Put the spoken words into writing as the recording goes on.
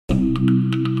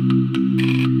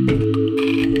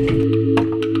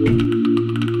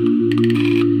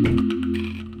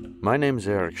My name is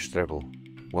Eric Strebel.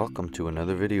 Welcome to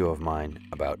another video of mine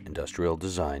about industrial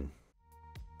design.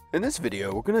 In this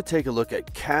video, we're going to take a look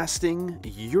at casting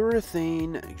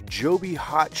urethane Joby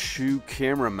hot shoe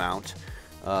camera mount.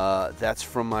 That's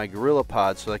from my Gorilla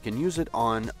Pod, so I can use it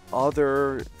on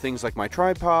other things like my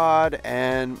tripod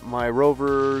and my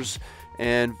rovers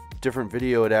and different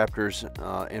video adapters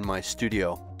in my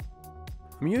studio.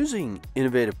 I'm using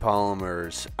Innovative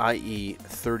Polymers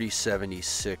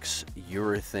𝐈𝐍𝐉𝐄𝐂𝐓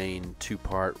urethane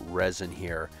 2-part resin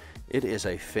here. It is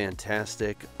a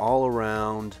fantastic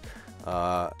all-around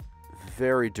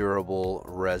very durable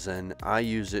resin. I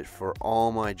use it for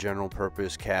all my general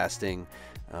purpose casting.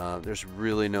 There's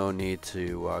really no need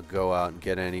to go out and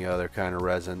get any other kind of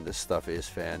resin. This stuff is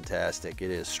fantastic. It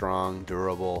is strong,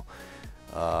 durable.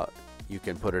 You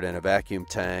can put it in a vacuum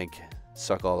tank,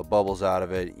 suck all the bubbles out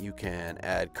of it. You can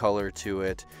add color to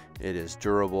it. It is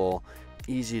durable,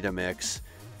 easy to mix,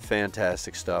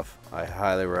 fantastic stuff. I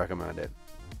highly recommend it.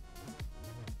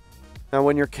 Now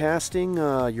when you're casting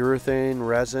urethane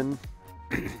resin,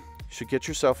 you should get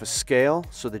yourself a scale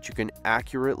so that you can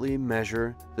accurately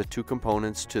measure the two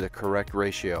components to the correct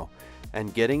ratio,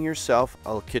 and getting yourself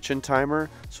a kitchen timer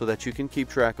so that you can keep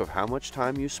track of how much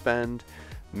time you spend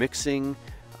mixing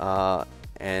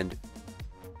and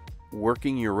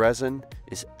working your resin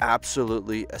is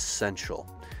absolutely essential,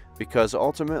 because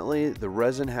ultimately the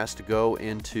resin has to go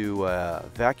into a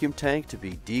vacuum tank to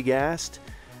be degassed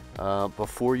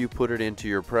before you put it into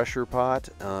your pressure pot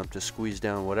to squeeze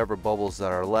down whatever bubbles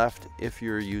that are left if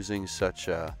you're using such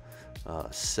a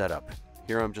setup.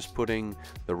 Here I'm just putting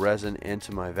the resin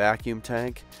into my vacuum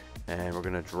tank, and we're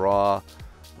going to draw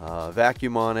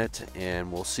vacuum on it, and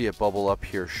we'll see it bubble up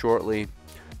here shortly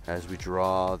as we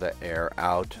draw the air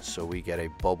out so we get a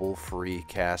bubble-free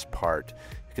cast part.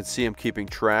 You can see I'm keeping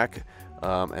track,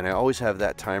 and I always have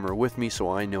that timer with me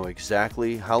so I know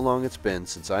exactly how long it's been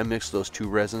since I mixed those two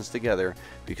resins together,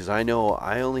 because I know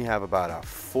I only have about a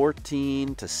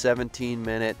 14 to 17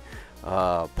 minute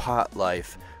pot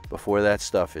life before that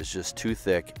stuff is just too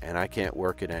thick and I can't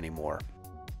work it anymore.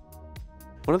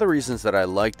 One of the reasons that I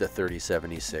like the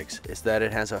 3076 is that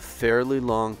it has a fairly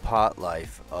long pot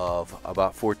life of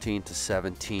about 14 to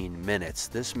 17 minutes.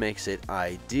 This makes it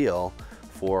ideal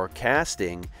for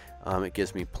casting. It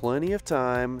gives me plenty of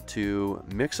time to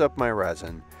mix up my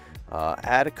resin,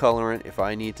 add a colorant if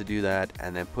I need to do that,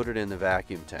 and then put it in the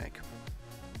vacuum tank.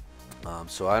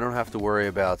 So I don't have to worry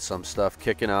about some stuff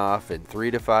kicking off in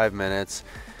 3 to 5 minutes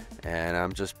and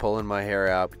I'm just pulling my hair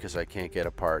out because I can't get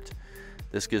a part.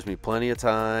 This gives me plenty of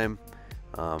time.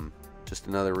 Just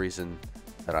another reason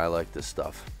that I like this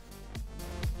stuff.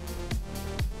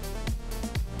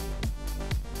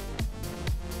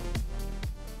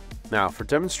 Now, for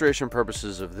demonstration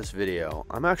purposes of this video,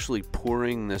 I'm actually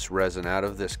pouring this resin out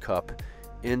of this cup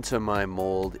into my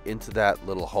mold, into that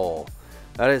little hole.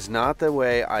 That is not the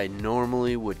way I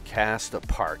normally would cast a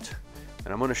part.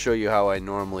 And I'm going to show you how I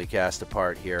normally cast a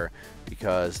part here,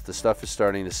 because the stuff is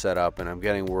starting to set up and I'm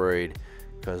getting worried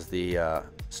because the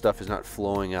stuff is not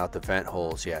flowing out the vent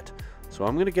holes yet. So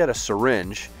I'm going to get a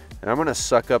syringe and I'm going to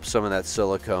suck up some of that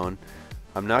silicone.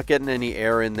 I'm not getting any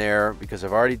air in there because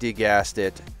I've already degassed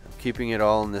it. I'm keeping it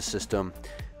all in the system,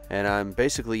 and I'm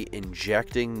basically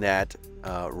injecting that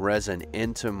resin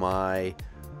into my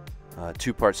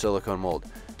 2-part silicone mold.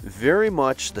 Very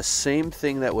much the same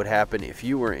thing that would happen if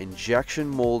you were injection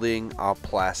molding a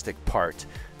plastic part.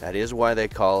 That is why they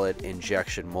call it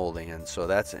injection molding, and so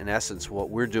that's in essence what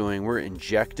we're doing. We're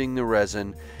injecting the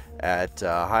resin at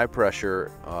high pressure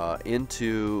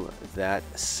into that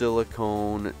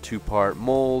silicone 2-part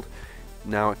mold.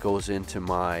 Now it goes into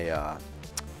my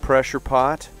pressure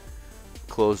pot,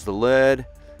 close the lid,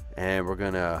 and we're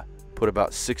gonna put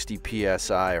about 60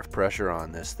 psi of pressure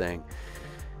on this thing.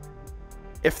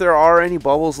 If there are any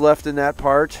bubbles left in that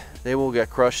part, they will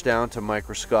get crushed down to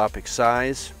microscopic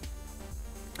size.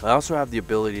 I also have the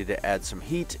ability to add some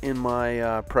heat in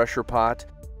my pressure pot.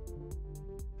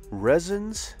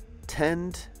 Resins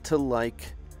tend to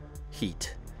like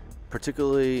heat,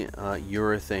 particularly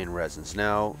urethane resins.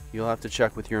 Now, you'll have to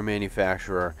check with your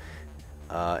manufacturer.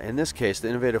 In this case, the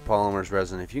Innovative Polymers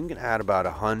resin, if you can add about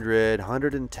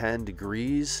 110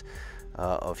 degrees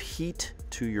of heat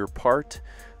to your part,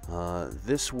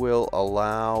 this will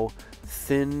allow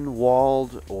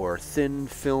thin-walled or thin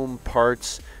film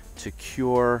parts to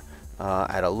cure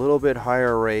at a little bit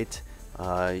higher rate.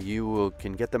 You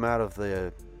can get them out of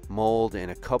the mold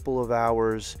in a couple of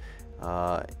hours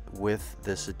with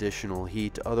this additional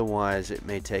heat. Otherwise, it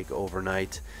may take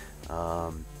overnight.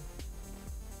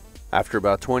 After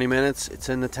about 20 minutes, it's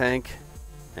in the tank,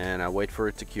 and I wait for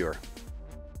it to cure.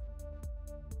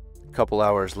 A couple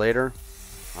hours later,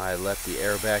 I let the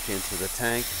air back into the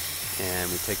tank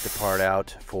and we take the part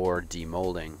out for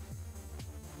demolding.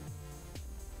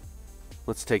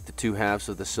 Let's take the two halves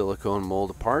of the silicone mold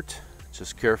apart,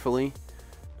 just carefully,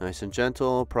 nice and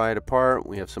gentle, pry it apart.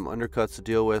 We have some undercuts to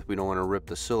deal with. We don't want to rip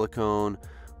the silicone,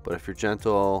 but if you're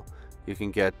gentle, you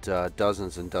can get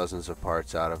dozens and dozens of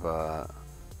parts out of a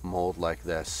mold like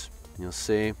this. You'll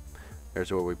see,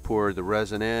 there's where we poured the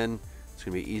resin in. It's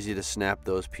going to be easy to snap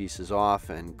those pieces off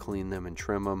and clean them and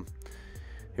trim them.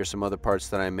 Here's some other parts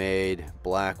that I made: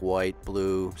 black, white,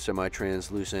 blue,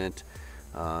 semi-translucent.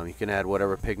 You can add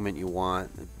whatever pigment you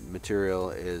want. The material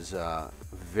is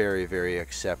very, very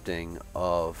accepting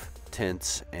of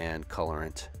tints and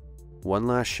colorant. One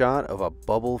last shot of a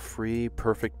bubble-free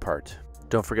perfect part.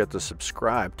 Don't forget to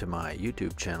subscribe to my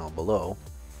YouTube channel below.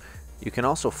 You can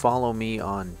also follow me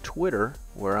on Twitter,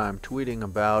 where I'm tweeting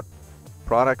about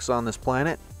products on this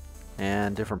planet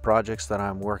and different projects that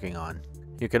I'm working on.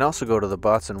 You can also go to the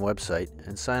Botzen website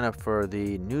and sign up for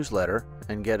the newsletter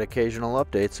and get occasional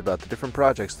updates about the different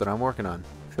projects that I'm working on.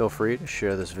 Feel free to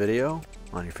share this video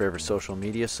on your favorite social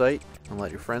media site and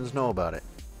let your friends know about it.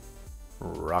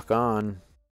 Rock on!